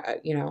been there,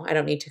 I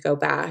don't need to go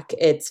back.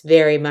 It's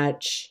very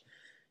much,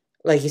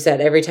 like you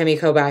said, every time you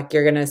go back,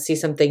 you're going to see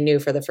something new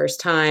for the first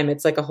time.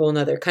 It's like a whole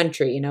nother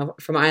country,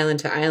 from island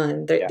to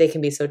island, they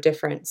can be so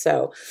different.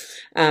 So,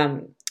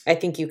 I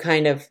think you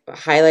kind of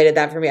highlighted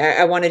that for me.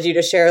 I wanted you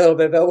to share a little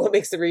bit about what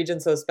makes the region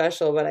so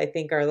special, but I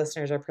think our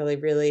listeners are probably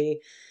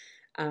really,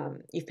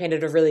 you've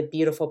painted a really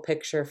beautiful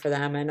picture for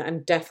them. And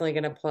I'm definitely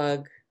going to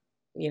plug,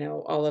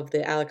 all of the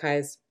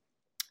Alakai's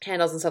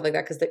handles and stuff like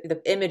that, because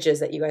the images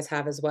that you guys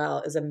have as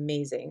well is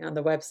amazing on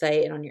the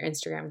website and on your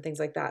Instagram and things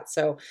like that.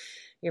 So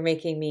you're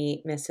making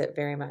me miss it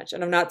very much.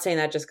 And I'm not saying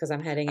that just because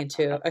I'm heading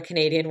into a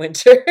Canadian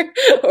winter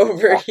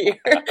over here.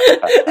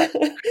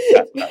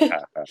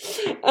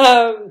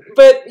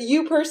 But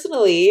you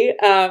personally,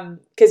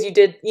 because you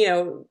did,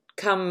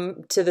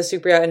 come to the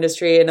super yacht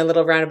industry in a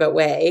little roundabout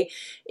way.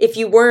 If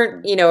you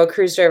weren't, a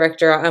cruise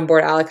director on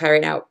board Alakai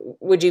right now,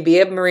 would you be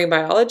a marine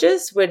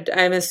biologist?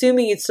 I'm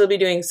assuming you'd still be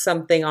doing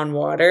something on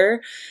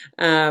water,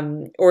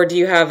 or do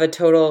you have a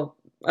total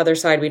other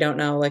side we don't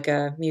know, like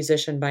a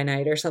musician by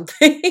night or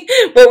something?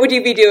 What would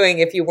you be doing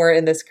if you weren't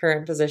in this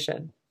current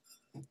position?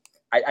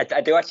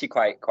 I do actually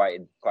quite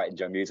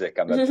enjoy music.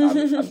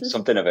 I'm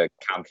something of a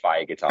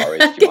campfire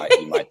guitarist,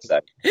 you might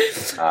say.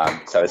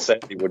 So I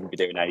certainly wouldn't be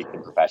doing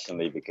anything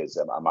professionally, because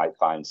I might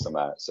find some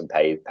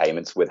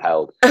payments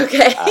withheld.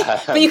 Okay,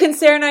 but you can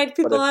serenade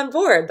people on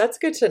board. That's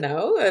good to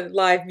know.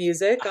 Live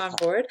music on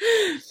board.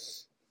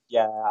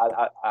 Yeah,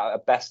 I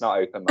best not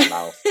open my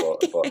mouth,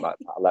 but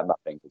I'll let my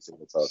fingers do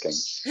the talking.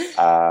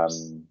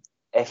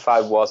 If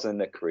I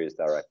wasn't a cruise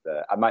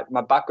director,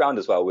 my background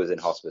as well was in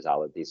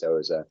hospitality, so I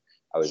was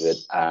I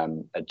was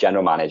a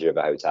general manager of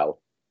a hotel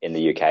in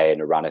the UK,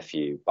 and I ran a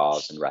few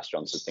bars and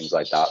restaurants and things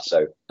like that.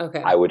 So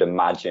Okay. I would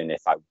imagine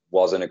if I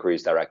wasn't a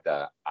cruise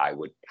director, I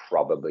would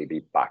probably be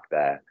back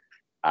there.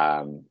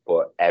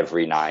 But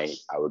every night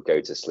I would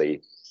go to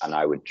sleep and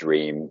I would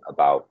dream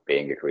about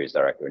being a cruise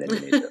director in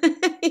Indonesia.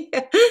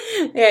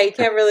 Yeah, you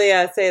can't really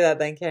say that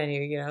then, can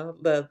you? You know,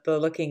 the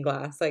looking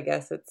glass. I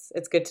guess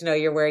it's good to know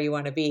you're where you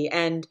want to be.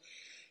 And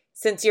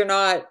since you're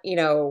not,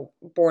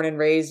 born and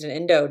raised in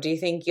Indo, do you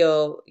think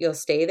you'll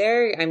stay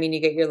there? I mean, you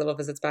get your little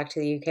visits back to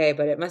the UK,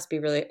 but it must be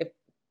really, it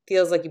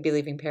feels like you'd be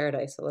leaving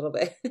paradise a little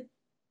bit.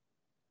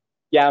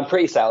 Yeah, I'm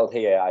pretty settled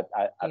here. I've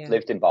Yeah.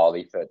 lived in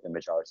Bali for the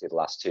majority of the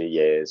last 2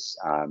 years.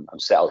 I'm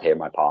settled here.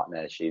 My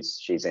partner,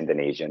 she's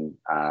Indonesian,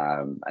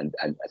 and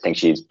I think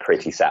she's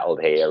pretty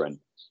settled here. And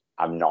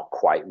I'm not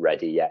quite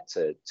ready yet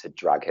to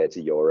drag her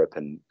to Europe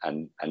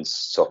and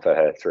suffer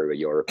her through a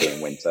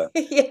European winter.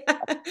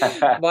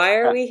 Yeah. Why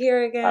are we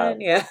here again? um,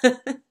 Yeah.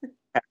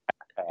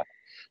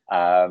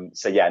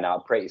 so yeah, no,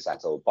 I'm pretty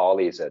settled.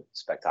 Bali is a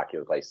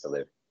spectacular place to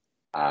live.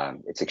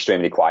 It's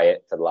extremely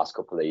quiet for the last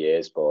couple of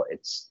years, but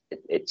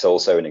it's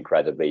also an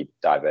incredibly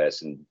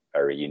diverse and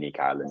very unique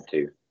island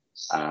too.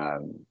 It's a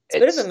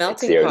bit of a It's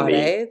melting the pot, only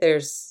eh?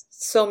 There's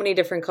so many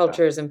different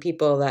cultures and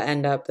people that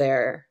end up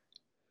there.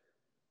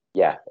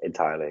 yeah,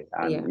 entirely.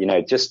 And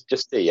Yeah. just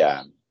the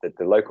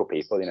local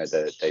people,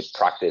 they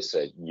practice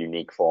a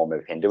unique form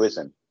of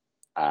Hinduism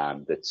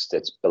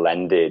that's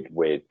blended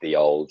with the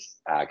old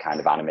kind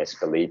of animist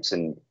beliefs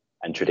and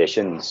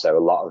traditions. So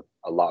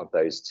a lot of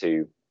those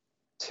two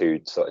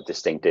sort of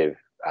distinctive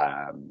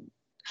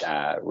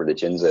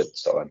religions that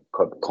sort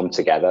of come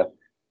together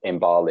in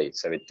Bali.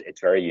 So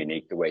it's very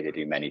unique the way they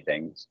do many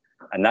things,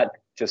 and that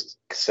just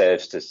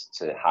serves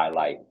to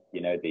highlight,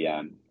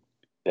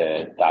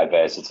 the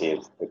diversity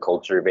of the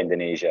culture of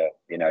Indonesia.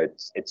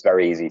 It's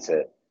very easy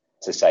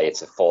to say it's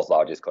the fourth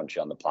largest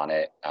country on the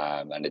planet,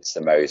 and it's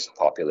the most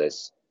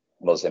populous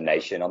Muslim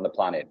nation on the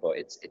planet, but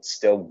it's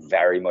still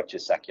very much a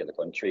secular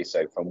country.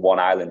 So from one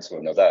island to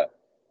another,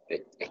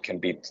 it can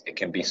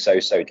be so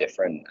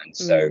different and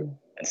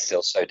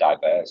still so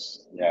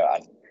diverse.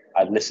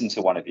 I'd listened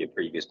to one of your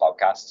previous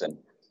podcasts, and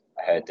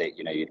I heard that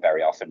you'd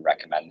very often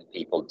recommend that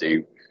people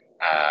do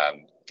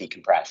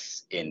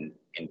decompress in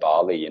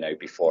Bali,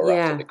 before or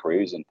after Yeah. the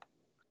cruise, and I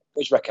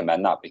always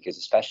recommend that because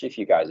especially if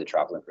you guys are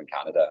traveling from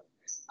Canada,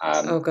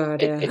 Oh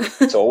God, yeah.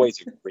 it's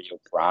always a real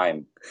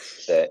crime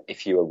that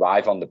if you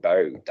arrive on the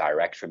boat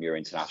direct from your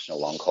international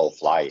long haul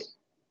flight,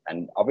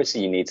 and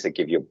obviously you need to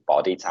give your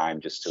body time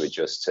just to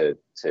adjust to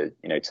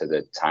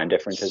the time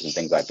differences and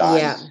things like that.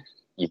 Yeah.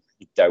 You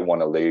don't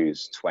want to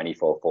lose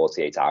 24,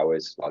 48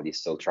 hours while you're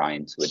still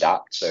trying to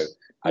adapt. So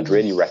I'd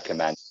really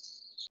recommend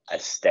a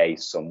stay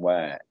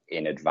somewhere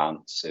in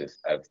advance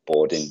of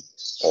boarding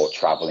or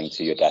traveling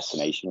to your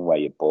destination where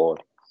you're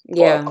bored.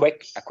 Yeah.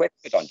 But a quick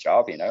bit on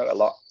Java,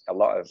 not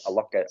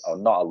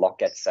a lot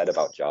gets said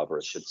about Java,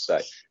 I should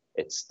say.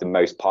 It's the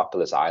most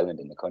populous island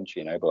in the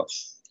country, but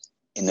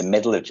in the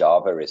middle of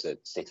Java is a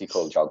city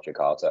called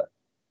Yogyakarta.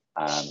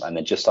 And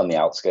then just on the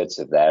outskirts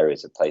of there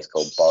is a place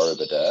called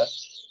Borobudur.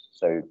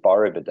 So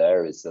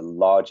Borobudur is the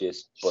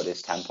largest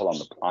Buddhist temple on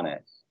the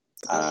planet,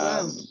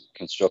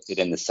 constructed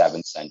in the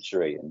 7th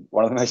century. And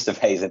one of the most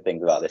amazing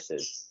things about this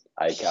is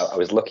I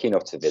was lucky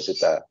enough to visit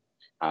there.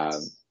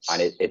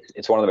 And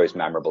it's one of the most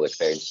memorable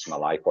experiences of my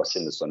life,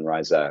 watching the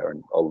sunrise there.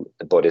 And all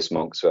the Buddhist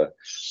monks were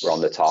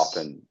on the top,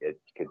 and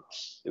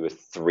there were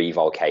 3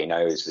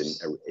 volcanoes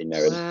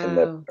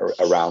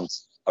around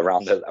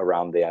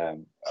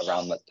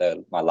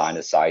my line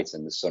of sight,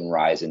 and the sun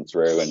rising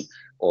through, and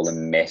all the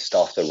mist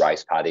off the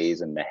rice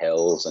paddies and the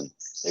hills, and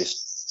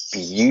there's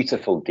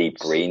beautiful deep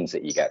greens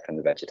that you get from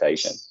the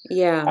vegetation.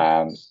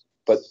 Yeah.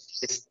 But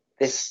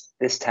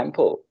this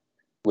temple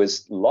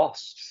was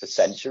lost for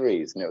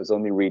centuries, and it was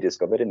only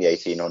rediscovered in the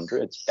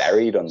 1800s,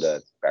 buried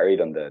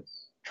under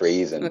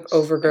trees and Like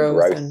overgrowth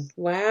growth. and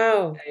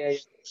wow. Yeah.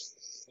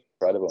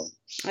 Incredible.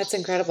 That's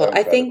incredible. So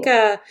I think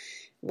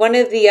one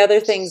of the other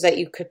things that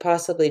you could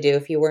possibly do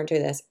if you weren't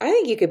doing this, I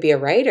think you could be a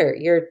writer.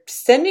 You're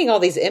sending all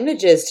these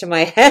images to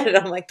my head, and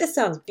I'm like, this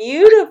sounds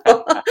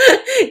beautiful.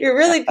 You're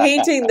really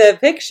painting the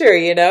picture,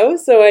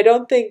 So I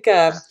don't think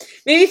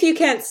maybe if you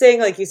can't sing,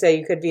 like you say,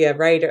 you could be a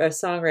writer, a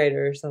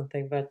songwriter or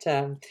something. But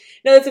no,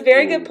 it's a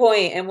very good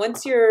point. And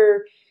once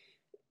you're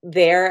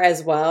there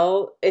as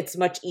well, it's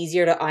much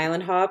easier to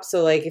island hop.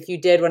 So like if you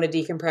did want to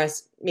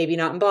decompress, maybe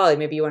not in Bali,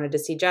 maybe you wanted to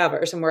see Java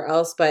or somewhere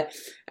else. But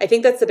I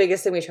think that's the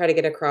biggest thing we try to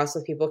get across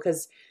with people,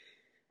 because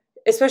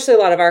especially a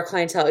lot of our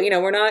clientele,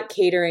 we're not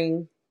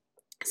catering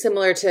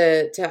similar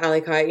to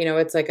Alikai,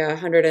 it's like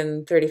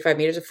 135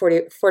 meters,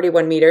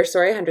 41 meters,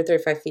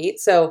 135 feet.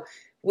 So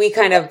we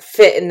kind of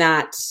fit in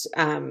that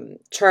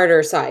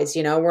charter size,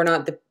 we're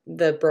not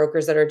the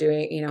brokers that are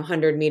doing,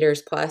 100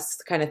 meters plus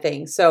kind of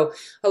thing. So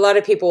a lot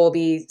of people will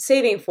be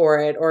saving for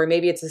it, or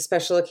maybe it's a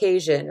special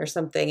occasion or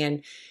something.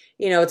 And,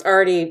 it's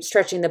already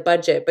stretching the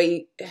budget, but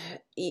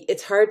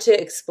it's hard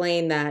to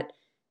explain that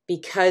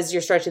because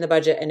you're stretching the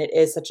budget and it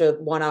is such a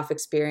one-off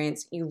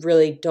experience, you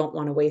really don't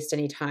want to waste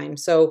any time.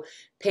 So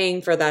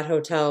paying for that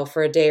hotel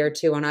for a day or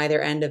two on either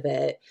end of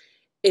it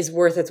is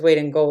worth its weight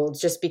in gold,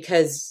 just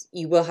because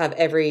you will have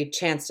every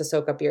chance to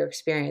soak up your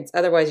experience.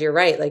 Otherwise, you're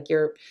right. Like,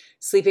 you're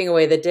sleeping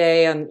away the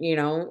day on,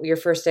 your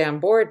first day on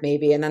board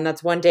maybe, and then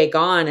that's one day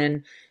gone.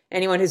 And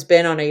anyone who's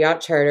been on a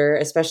yacht charter,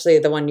 especially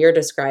the one you're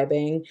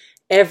describing,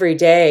 every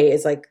day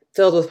is like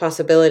filled with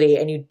possibility,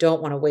 and you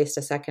don't want to waste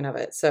a second of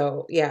it.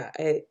 So yeah,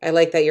 I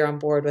like that you're on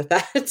board with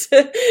that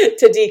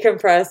to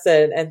decompress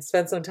and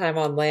spend some time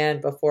on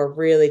land before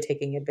really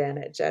taking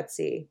advantage at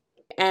sea.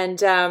 And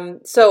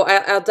so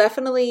I'll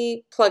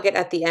definitely plug it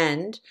at the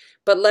end,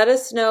 but let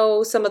us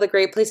know some of the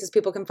great places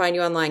people can find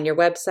you online, your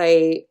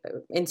website,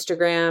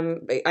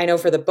 Instagram. I know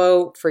for the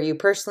boat, for you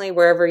personally,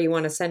 wherever you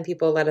want to send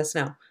people, let us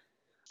know.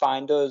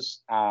 Find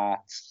us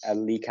at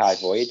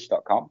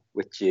alikaivoyage.com,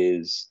 which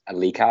is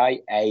Alikai,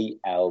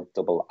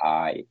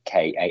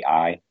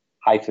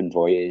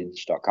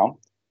 ALIIKAI-voyage.com.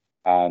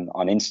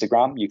 On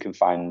Instagram, you can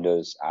find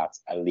us at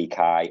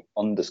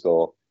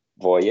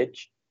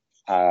alikai_voyage.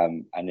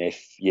 And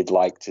if you'd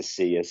like to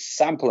see a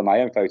sample of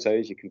my own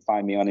photos, you can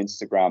find me on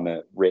Instagram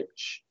at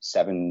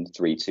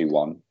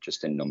rich7321,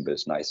 just in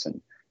numbers, nice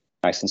and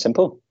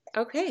simple.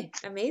 Okay,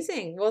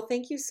 amazing. Well,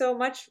 thank you so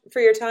much for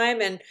your time.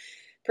 And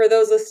for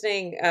those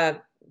listening,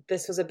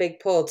 this was a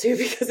big pull too,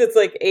 because it's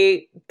like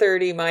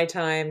 8:30 my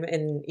time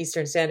in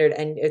Eastern Standard,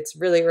 and it's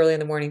really early in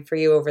the morning for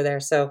you over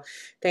there. So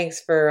thanks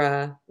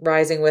for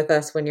rising with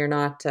us when you're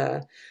not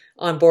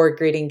on board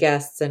greeting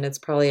guests, and it's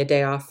probably a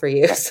day off for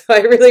you. So I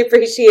really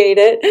appreciate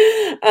it.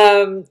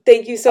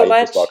 Thank you so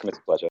much. You're welcome. It's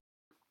a pleasure.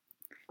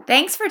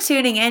 Thanks for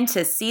tuning in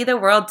to See the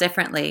World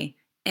Differently.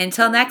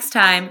 Until next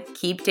time,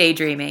 keep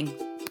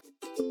daydreaming.